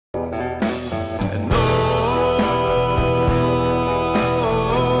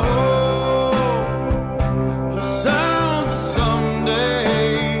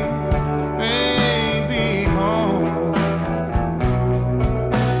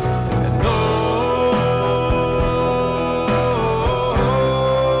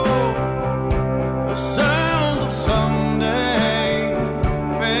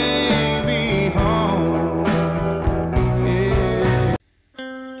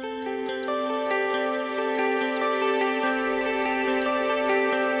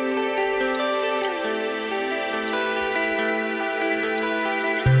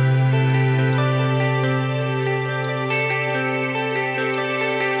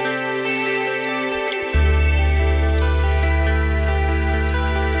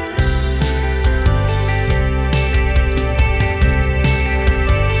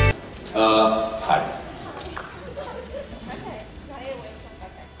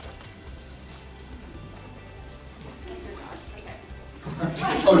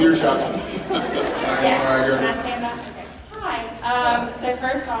Oh, you're Chuck. Yes, can I stand up? Okay. Hi. So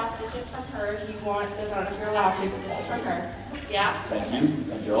first off, this is from her. If you want this, I don't know if you're allowed to, but this is from her. Yeah? Thank you.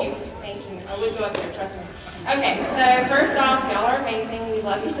 Thank you all. Thank you. I would go up there, trust me. Okay, so first off, y'all are amazing. We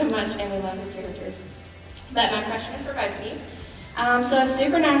love you so much, and we love your characters. But my question is for both of you. So if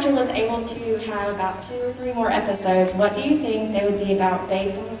Supernatural was able to have about 2 or 3 more episodes, what do you think they would be about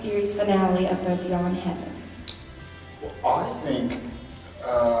based on the series finale of Both Beyond Heaven? Well, I think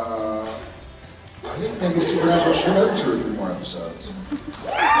maybe Supernatural should have 2 or 3 more episodes.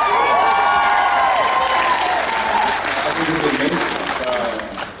 I think it would be amazing.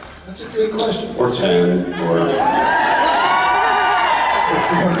 That's a good question. Or 10, or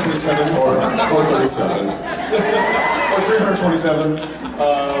 327, or 37. Or 327.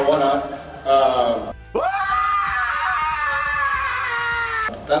 Why not?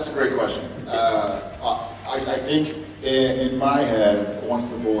 That's a great question. I think in my head, once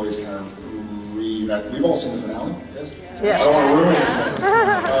the boys kind of reunite, we've all seen the finale, yes? Yeah. I don't want to ruin anything.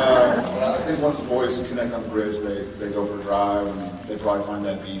 But I think once the boys connect on the bridge, they go for a drive, and they probably find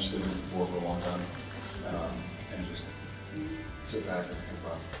that beach they've been looking for a long time, and just sit back and think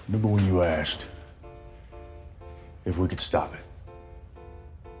about it. Remember when you asked if we could stop it?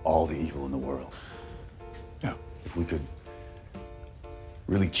 All the evil in the world. Yeah. If we could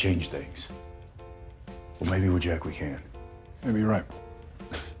really change things. Well, maybe with Jack we can. Maybe you're right.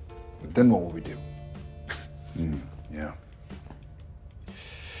 But then what will we do? Yeah.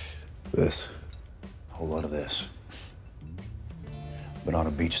 This. A whole lot of this. But on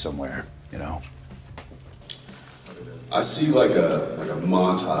a beach somewhere, you know? I see like a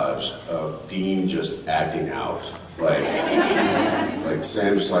montage of Dean just acting out. Like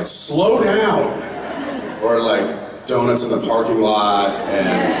Sam just like, slow down! Or like donuts in the parking lot,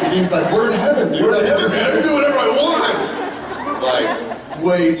 and Dean's like, we're in heaven, dude. we're in heaven, man, I can do whatever I want! Like,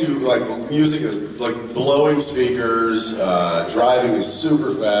 way too, like, music is like blowing speakers, driving is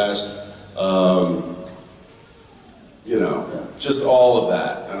super fast, you know, just all of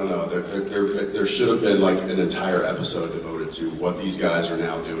that. I don't know, there should have been like an entire episode devoted to what these guys are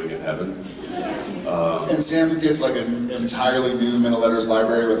now doing in heaven. And Sam gets like an entirely new Men of Letters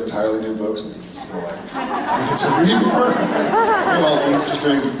library with entirely new books, and he gets to go like, I get to read more. Meanwhile, Dean's just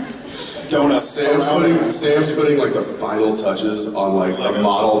doing donuts. Sam's putting like the final touches on like a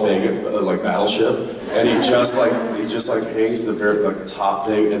model like battleship, and he just like hangs the top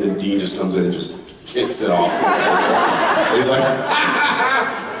thing, and then Dean just comes in and just kicks it off. And he's like,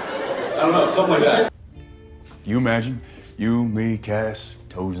 I don't know, something like that. You imagine you, me, Cass,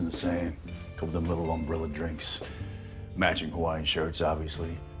 toes in the sand, a couple of them little umbrella drinks, matching Hawaiian shirts,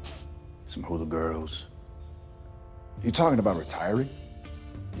 obviously, some hula girls. You talking about retiring?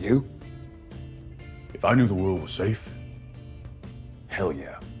 You? If I knew the world was safe, hell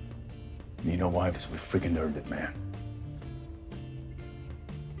yeah. And you know why? Because we freaking earned it, man.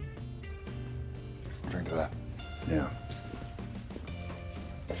 Drink to that. Yeah.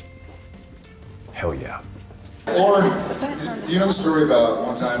 Hell yeah. Or, do you know the story about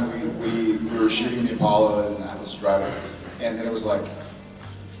one time we were shooting the Impala and Ackles was driving, and then it was like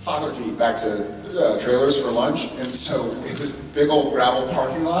 500 feet back to trailers for lunch, and so it was this big old gravel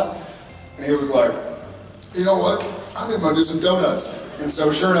parking lot, and he was like, you know what, I think I'm gonna do some donuts. And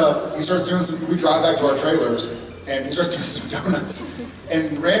so sure enough, he starts doing some, we drive back to our trailers, and he starts doing some donuts.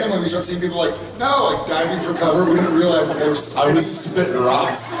 And randomly we start seeing people like, no, like diving for cover. We didn't realize that they were I was spitting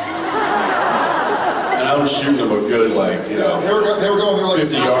rocks. And I was shooting them a good, like, you know, they were going like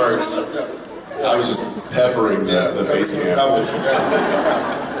 50 yards. I was just peppering the base camp.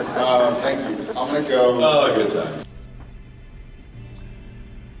 Thank you. I'm gonna go. Oh, good time.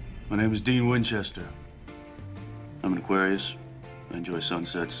 My name is Dean Winchester. I'm an Aquarius. I enjoy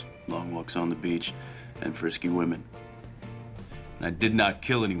sunsets, long walks on the beach, and frisky women. And I did not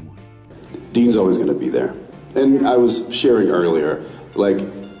kill anyone. Dean's always going to be there. And I was sharing earlier, like,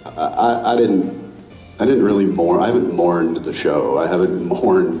 I didn't really mourn. I haven't mourned the show. I haven't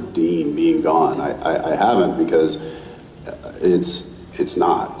mourned Dean being gone. I haven't, because it's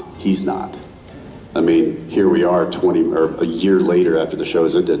not. He's not. I mean, here we are a year later after the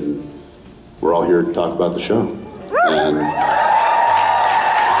show's ended, and we're all here to talk about the show. And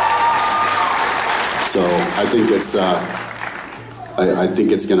so I think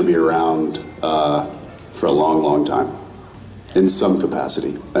it's going to be around for a long, long time, in some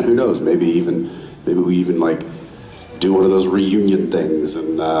capacity. And who knows? Maybe we even like do one of those reunion things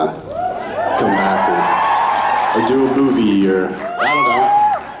and come back, or do a movie, or I don't know.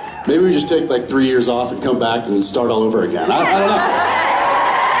 Maybe we just take like 3 years off and come back and start all over again. I don't know.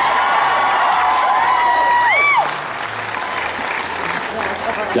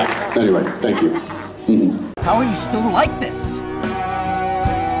 Yeah, anyway, thank you. How are you still like this?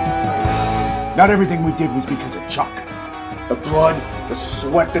 Not everything we did was because of Chuck. The blood, the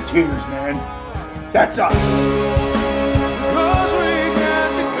sweat, the tears, man. That's us.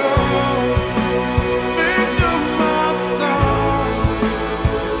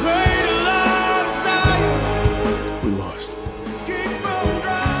 We lost.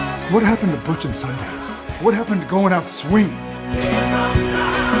 What happened to Butch and Sundance? What happened to going out swinging?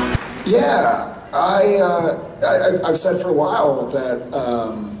 Yeah, I've said for a while that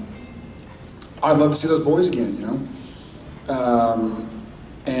I'd love to see those boys again, you know?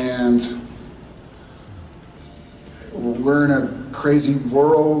 And we're in a crazy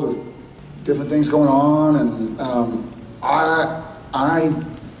world with different things going on, and I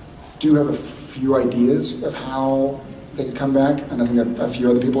do have a few ideas of how they could come back, and I think a few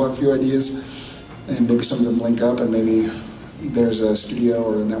other people have a few ideas, and maybe some of them link up, and maybe there's a studio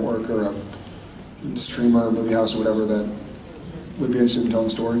or a network or a streamer or movie house or whatever that would be interested in telling the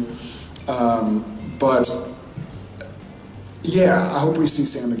story. But yeah, I hope we see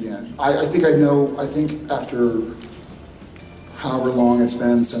Sam again. I think after however long it's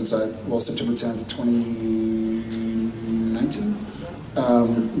been since September 10th, 2019,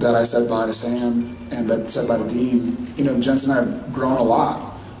 that I said bye to Sam and said bye to Dean. You know, Jensen and I have grown a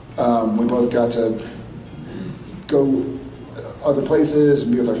lot. We both got to go other places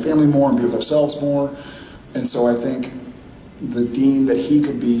and be with our family more and be with ourselves more. And so I think the Dean that he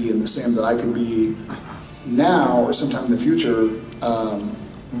could be and the Sam that I could be now or sometime in the future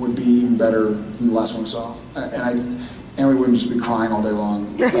would be even better than the last one we saw. And we wouldn't just be crying all day long.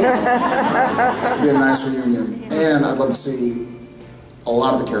 It'd be a nice reunion. And I'd love to see a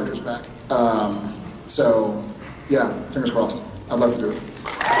lot of the characters back. So yeah, fingers crossed. I'd love to do it.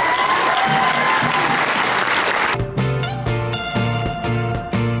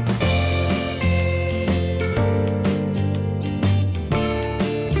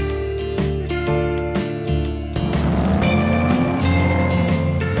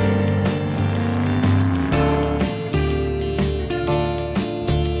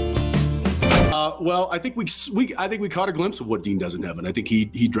 Well, I think we caught a glimpse of what Dean does in heaven. I think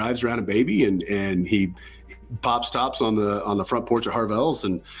he drives around a baby and he pops tops on the front porch of Harvell's,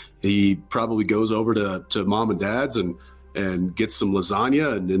 and he probably goes over to mom and dad's and gets some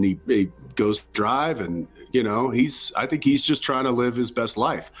lasagna, and then he goes drive, and you know I think he's just trying to live his best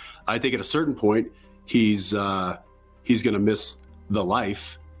life. I think at a certain point he's gonna miss the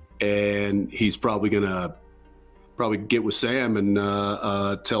life, and he's probably gonna get with Sam and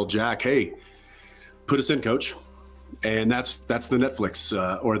tell Jack, hey, put us in, coach. And that's the Netflix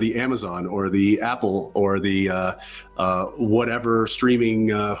or the Amazon or the Apple or the whatever streaming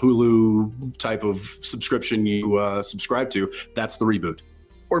Hulu type of subscription you subscribe to. That's the reboot.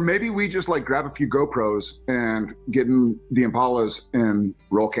 Or maybe we just like grab a few GoPros and get in the Impalas and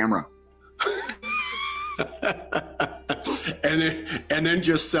roll camera. and then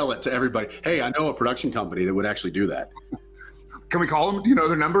just sell it to everybody. Hey, I know a production company that would actually do that. Can we call them? Do you know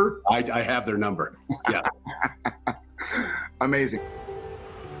their number? I have their number. Yeah. Amazing.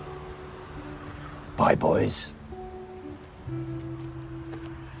 Bye, boys.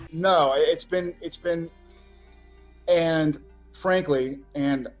 No, it's been, and frankly,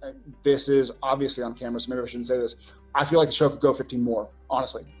 and this is obviously on camera, so maybe I shouldn't say this, I feel like the show could go 15 more,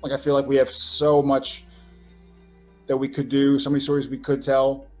 honestly. Like, I feel like we have so much that we could do, so many stories we could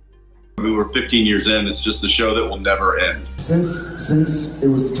tell. We were 15 years in, it's just the show that will never end. Since it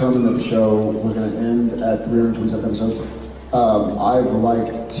was determined that the show was going to end at 327 episodes, I've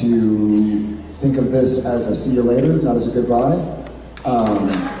liked to think of this as a see you later, not as a goodbye.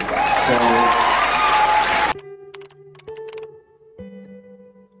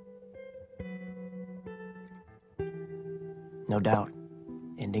 No doubt,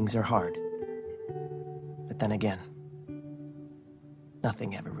 endings are hard. But then again,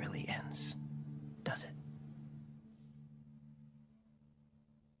 nothing ever really ends, does it?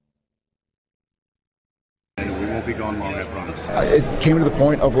 And we won't be gone long, I promise. It came to the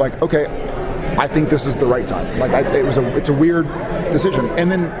point of like, okay, I think this is the right time. Like, it's a weird decision.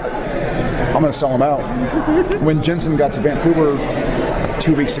 And then I'm going to sell him out. When Jensen got to Vancouver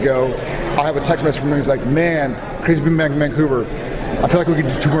 2 weeks ago, I have a text message from him. He's like, man, crazy being back in Vancouver. I feel like we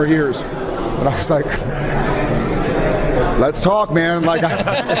could do 2 more years. And I was like, let's talk, man. Like,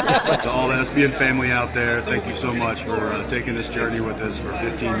 To all the SPN family out there, thank you so much for taking this journey with us for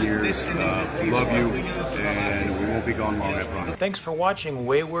 15 years. We love you, and we won't be gone long, I promise. Thanks for watching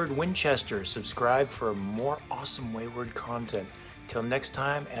Wayward Winchester. Subscribe for more awesome Wayward content. Till next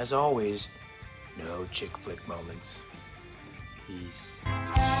time, as always, no chick flick moments. Peace.